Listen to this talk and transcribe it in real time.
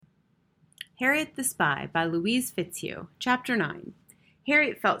Harriet the Spy by Louise Fitzhugh, Chapter 9.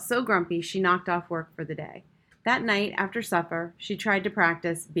 Harriet felt so grumpy she knocked off work for the day. That night, after supper, she tried to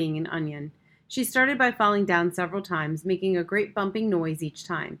practice being an onion. She started by falling down several times, making a great bumping noise each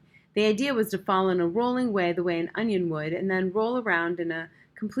time. The idea was to fall in a rolling way the way an onion would, and then roll around in a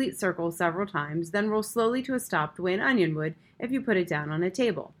complete circle several times, then roll slowly to a stop the way an onion would if you put it down on a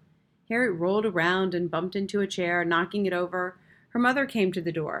table. Harriet rolled around and bumped into a chair, knocking it over. Her mother came to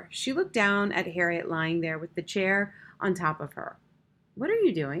the door. She looked down at Harriet lying there with the chair on top of her. "What are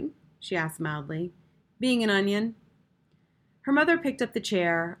you doing?" she asked mildly. "Being an onion." Her mother picked up the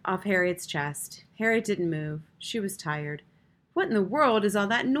chair off Harriet's chest. Harriet didn't move. She was tired. "What in the world is all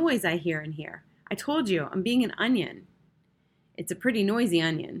that noise I hear in here? I told you, I'm being an onion." "It's a pretty noisy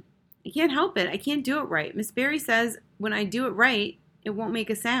onion." "I can't help it. I can't do it right. Miss Barry says when I do it right, it won't make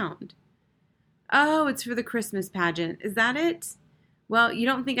a sound." "Oh, it's for the Christmas pageant. Is that it? Well, you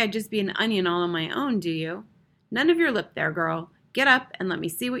don't think I'd just be an onion all on my own, do you? None of your lip there, girl. Get up and let me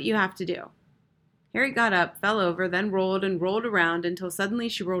see what you have to do." Harriet got up, fell over, then rolled and rolled around until suddenly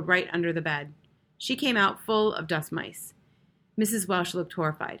she rolled right under the bed. She came out full of dust mice. Mrs. Welsh looked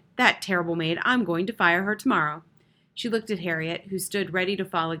horrified. "That terrible maid, I'm going to fire her tomorrow." She looked at Harriet, who stood ready to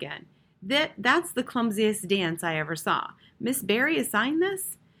fall again. That's the clumsiest dance I ever saw. Miss Barry assigned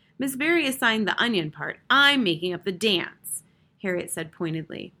this?" "Miss Barry assigned the onion part. I'm making up the dance," Harriet said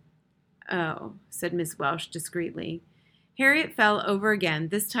pointedly. "Oh," said Miss Welsh discreetly. Harriet fell over again,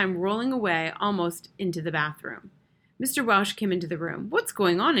 this time rolling away almost into the bathroom. Mr. Welsh came into the room. "What's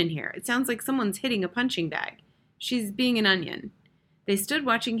going on in here? It sounds like someone's hitting a punching bag." "She's being an onion." They stood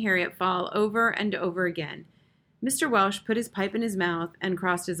watching Harriet fall over and over again. Mr. Welsh put his pipe in his mouth and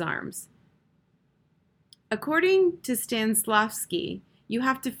crossed his arms. "According to Stanislavski, you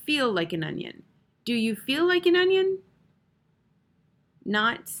have to feel like an onion. Do you feel like an onion?"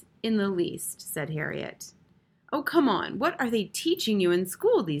 "Not in the least," said Harriet. "Oh, come on. What are they teaching you in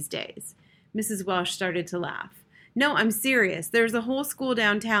school these days?" Mrs. Welsh started to laugh. "No, I'm serious. There's a whole school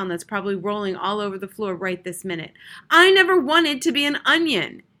downtown that's probably rolling all over the floor right this minute." "I never wanted to be an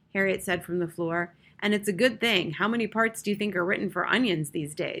onion," Harriet said from the floor. "And it's a good thing. How many parts do you think are written for onions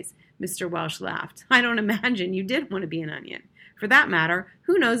these days?" Mr. Welsh laughed. "I don't imagine you did want to be an onion. For that matter,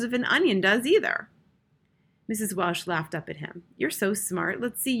 who knows if an onion does either?" Mrs. Welsh laughed up at him. "You're so smart.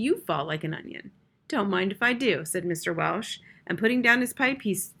 Let's see you fall like an onion." "Don't mind if I do," said Mr. Welsh, and putting down his pipe,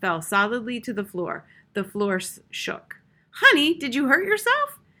 he fell solidly to the floor. The floor shook. "Honey, did you hurt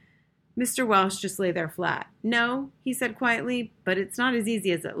yourself?" Mr. Welsh just lay there flat. "No," he said quietly, "but it's not as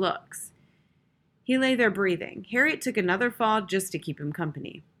easy as it looks." He lay there breathing. Harriet took another fall just to keep him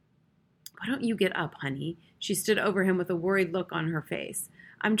company. "Why don't you get up, honey?" She stood over him with a worried look on her face.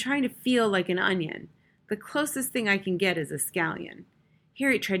 "I'm trying to feel like an onion. The closest thing I can get is a scallion."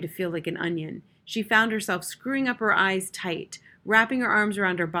 Harriet tried to feel like an onion. She found herself screwing up her eyes tight, wrapping her arms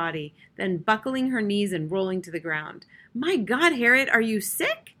around her body, then buckling her knees and rolling to the ground. "My God, Harriet, are you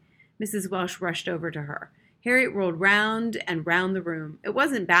sick?" Mrs. Welsh rushed over to her. Harriet rolled round and round the room. It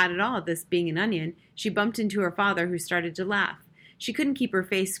wasn't bad at all, this being an onion. She bumped into her father, who started to laugh. She couldn't keep her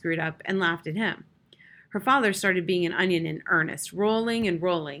face screwed up and laughed at him. Her father started being an onion in earnest, rolling and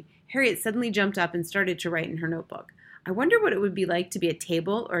rolling. Harriet suddenly jumped up and started to write in her notebook. "I wonder what it would be like to be a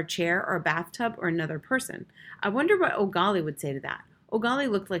table or a chair or a bathtub or another person. I wonder what O'Golly would say to that. O'Golly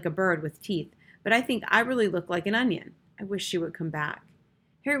looked like a bird with teeth, but I think I really look like an onion. I wish she would come back."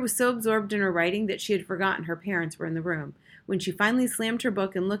 Harriet was so absorbed in her writing that she had forgotten her parents were in the room. When she finally slammed her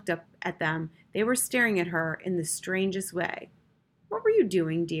book and looked up at them, they were staring at her in the strangest way. "What were you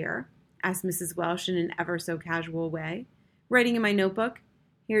doing, dear?" asked Mrs. Welsh in an ever so casual way. "Writing in my notebook."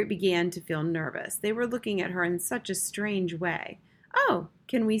 Harriet began to feel nervous. They were looking at her in such a strange way. "Oh,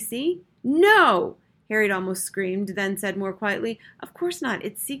 can we see?" "No!" Harriet almost screamed, then said more quietly, "Of course not.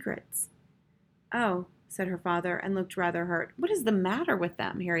 It's secrets." "Oh," said her father, and looked rather hurt. What is the matter with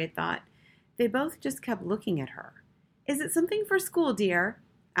them? Harriet thought. They both just kept looking at her. "Is it something for school, dear?"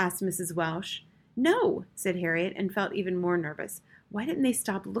 asked Mrs. Welsh. "No," said Harriet, and felt even more nervous. Why didn't they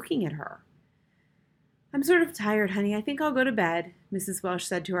stop looking at her? "I'm sort of tired, honey. I think I'll go to bed," Mrs. Welsh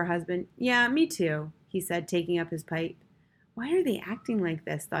said to her husband. "Yeah, me too," he said, taking up his pipe. Why are they acting like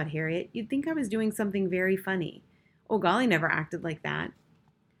this, thought Harriet. You'd think I was doing something very funny. O'Golly never acted like that.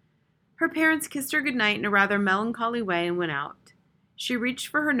 Her parents kissed her goodnight in a rather melancholy way and went out. She reached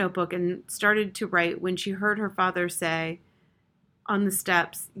for her notebook and started to write when she heard her father say on the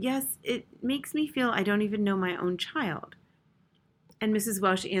steps, "Yes, it makes me feel I don't even know my own child." And Mrs.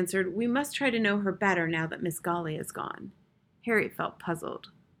 Welsh answered, "We must try to know her better now that Miss Golly is gone." Harriet felt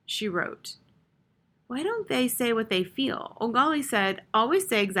puzzled. She wrote, "Why don't they say what they feel? O'Golly said, always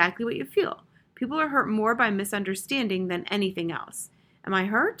say exactly what you feel. People are hurt more by misunderstanding than anything else. Am I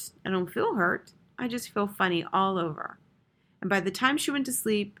hurt? I don't feel hurt. I just feel funny all over. And by the time she went to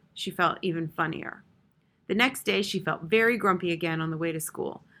sleep, she felt even funnier. The next day, she felt very grumpy again on the way to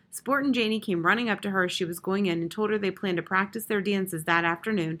school. Sport and Janie came running up to her as she was going in and told her they planned to practice their dances that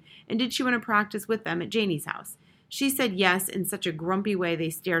afternoon, and did she want to practice with them at Janie's house. She said yes in such a grumpy way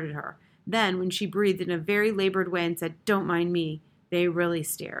they stared at her. Then, when she breathed in a very labored way and said, "Don't mind me," they really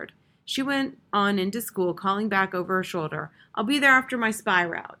stared. She went on into school, calling back over her shoulder, "I'll be there after my spy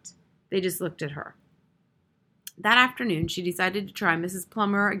route." They just looked at her. That afternoon, she decided to try Mrs.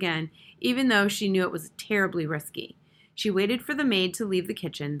 Plummer again, even though she knew it was terribly risky. She waited for the maid to leave the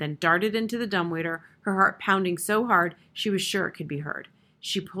kitchen, then darted into the dumbwaiter, her heart pounding so hard she was sure it could be heard.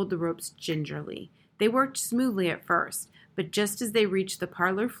 She pulled the ropes gingerly. They worked smoothly at first, but just as they reached the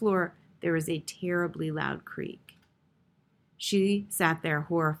parlor floor, there was a terribly loud creak. She sat there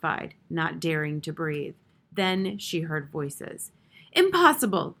horrified, not daring to breathe. Then she heard voices.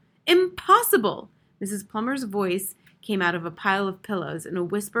 "Impossible! Impossible!" Mrs. Plummer's voice came out of a pile of pillows in a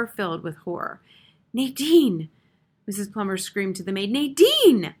whisper filled with horror. "Nadine!" Mrs. Plummer screamed to the maid.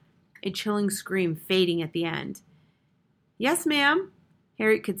 "Nadine!" A chilling scream fading at the end. "Yes, ma'am."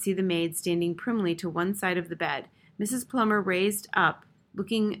 Harriet could see the maid standing primly to one side of the bed. Mrs. Plummer raised up,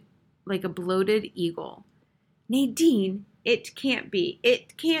 looking like a bloated eagle. "Nadine, it can't be.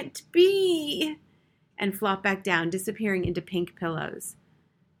 It can't be!" and flopped back down, disappearing into pink pillows.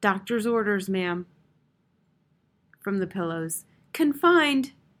 "Doctor's orders, ma'am." From the pillows.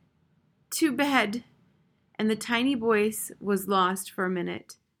 "Confined to bed." And the tiny voice was lost for a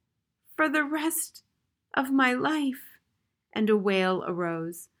minute. "For the rest of my life." And a wail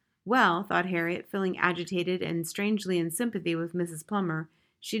arose. Well, thought Harriet, feeling agitated and strangely in sympathy with Mrs. Plummer,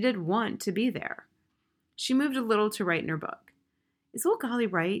 she did want to be there. She moved a little to write in her book. "Is old Golly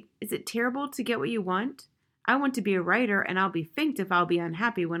right? Is it terrible to get what you want? I want to be a writer, and I'll be finked if I'll be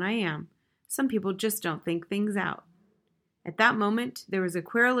unhappy when I am. Some people just don't think things out." At that moment, there was a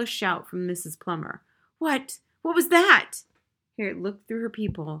querulous shout from Mrs. Plummer. What was that?" Harriet looked through her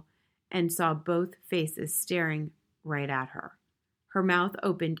peephole and saw both faces staring right at her. Her mouth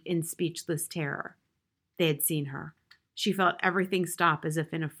opened in speechless terror. They had seen her. She felt everything stop as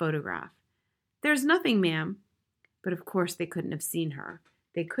if in a photograph. "There's nothing, ma'am." But of course they couldn't have seen her.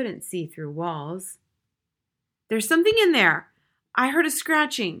 They couldn't see through walls. "There's something in there. I heard a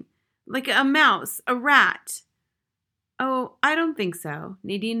scratching, like a mouse, a rat." "Oh, I don't think so."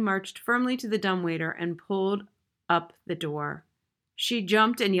 Nadine marched firmly to the dumbwaiter and pulled up the door. She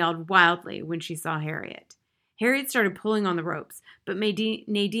jumped and yelled wildly when she saw Harriet. Harriet started pulling on the ropes, but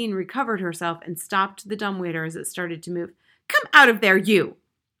Nadine recovered herself and stopped the dumbwaiter as it started to move. "Come out of there, you!"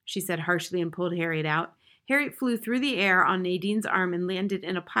 she said harshly, and pulled Harriet out. Harriet flew through the air on Nadine's arm and landed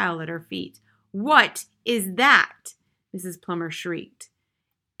in a pile at her feet. "What is that?" Mrs. Plummer shrieked.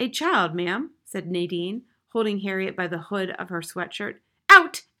 "A child, ma'am," said Nadine, holding Harriet by the hood of her sweatshirt.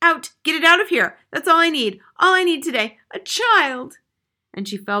 "Out! Out! Get it out of here! That's all I need! All I need today! A child!" And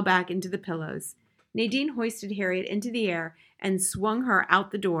she fell back into the pillows. Nadine hoisted Harriet into the air and swung her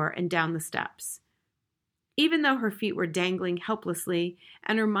out the door and down the steps. Even though her feet were dangling helplessly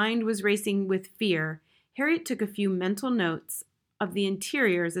and her mind was racing with fear, Harriet took a few mental notes of the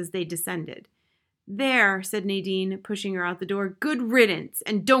interiors as they descended. "There," said Nadine, pushing her out the door. "Good riddance,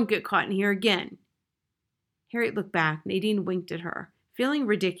 and don't get caught in here again." Harriet looked back. Nadine winked at her. Feeling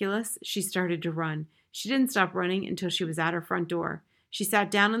ridiculous, she started to run. She didn't stop running until she was at her front door. She sat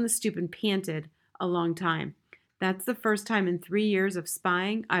down on the stoop and panted a long time. "That's the first time in 3 years of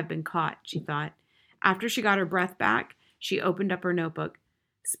spying I've been caught," she thought. After she got her breath back, she opened up her notebook.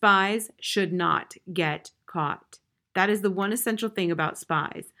 Spies should not get caught. That is the one essential thing about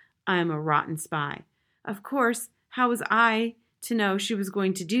spies. I am a rotten spy. Of course, how was I to know she was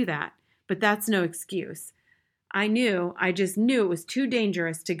going to do that? But that's no excuse. I just knew it was too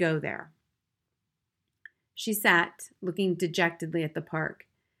dangerous to go there. She sat, looking dejectedly at the park.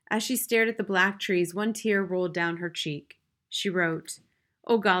 As she stared at the black trees, one tear rolled down her cheek. She wrote,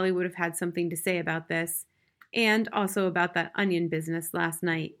 "Old Golly would have had something to say about this, and also about that onion business last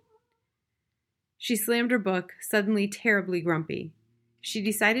night." She slammed her book, suddenly terribly grumpy. She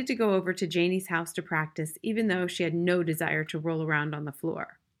decided to go over to Janie's house to practice, even though she had no desire to roll around on the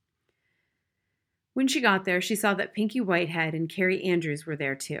floor. When she got there, she saw that Pinky Whitehead and Carrie Andrews were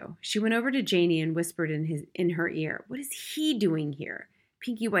there too. She went over to Janie and whispered in her ear, "What is he doing here?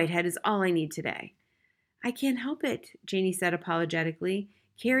 Pinky Whitehead is all I need today." "I can't help it," Janie said apologetically.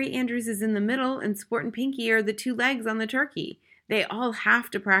 "Carrie Andrews is in the middle, and Sport and Pinky are the two legs on the turkey. They all have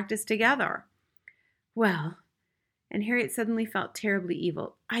to practice together." "Well," and Harriet suddenly felt terribly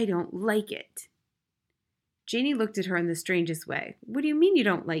evil, "I don't like it." Janie looked at her in the strangest way. What do you mean you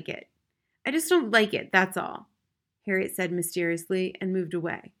don't like it? I just don't like it, that's all, Harriet said mysteriously and moved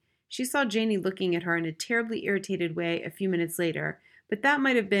away. She saw Janie looking at her in a terribly irritated way a few minutes later, but that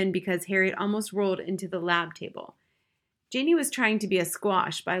might have been because Harriet almost rolled into the lab table. Janie was trying to be a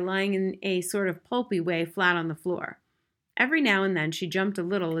squash by lying in a sort of pulpy way flat on the floor. Every now and then she jumped a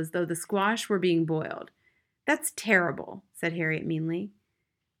little as though the squash were being boiled. That's terrible, said Harriet meanly.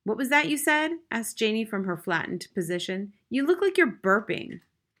 What was that you said? Asked Janie from her flattened position. You look like you're burping.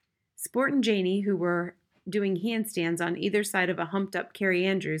 Sport and Janie, who were doing handstands on either side of a humped-up Carrie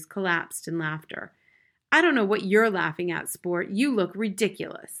Andrews, collapsed in laughter. I don't know what you're laughing at, Sport. You look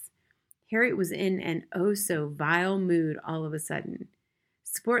ridiculous. Harriet was in an oh-so-vile mood all of a sudden.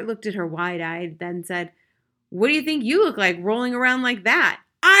 Sport looked at her wide-eyed, then said, What do you think you look like rolling around like that?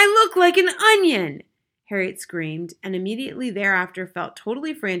 I look like an onion! Harriet screamed, and immediately thereafter felt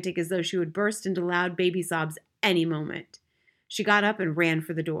totally frantic as though she would burst into loud baby sobs any moment. She got up and ran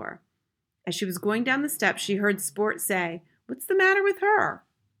for the door. As she was going down the steps, she heard Sport say, What's the matter with her?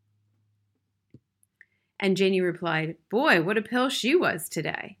 And Janie replied, Boy, what a pill she was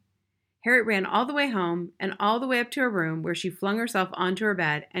today. Harriet ran all the way home and all the way up to her room where she flung herself onto her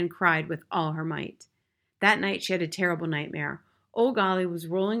bed and cried with all her might. That night she had a terrible nightmare. Old Golly was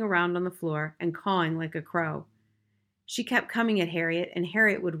rolling around on the floor and cawing like a crow. She kept coming at Harriet, and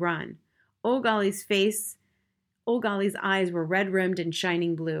Harriet would run. Old Golly's eyes were red-rimmed and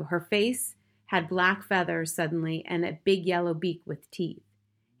shining blue. Her face had black feathers suddenly and a big yellow beak with teeth.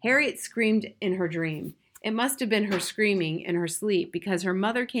 Harriet screamed in her dream. It must have been her screaming in her sleep because her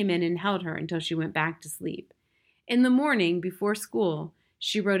mother came in and held her until she went back to sleep. In the morning, before school,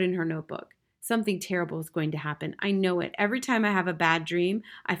 she wrote in her notebook, Something terrible is going to happen. I know it. Every time I have a bad dream,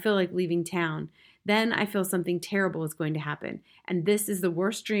 I feel like leaving town. Then I feel something terrible is going to happen. And this is the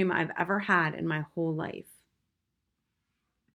worst dream I've ever had in my whole life.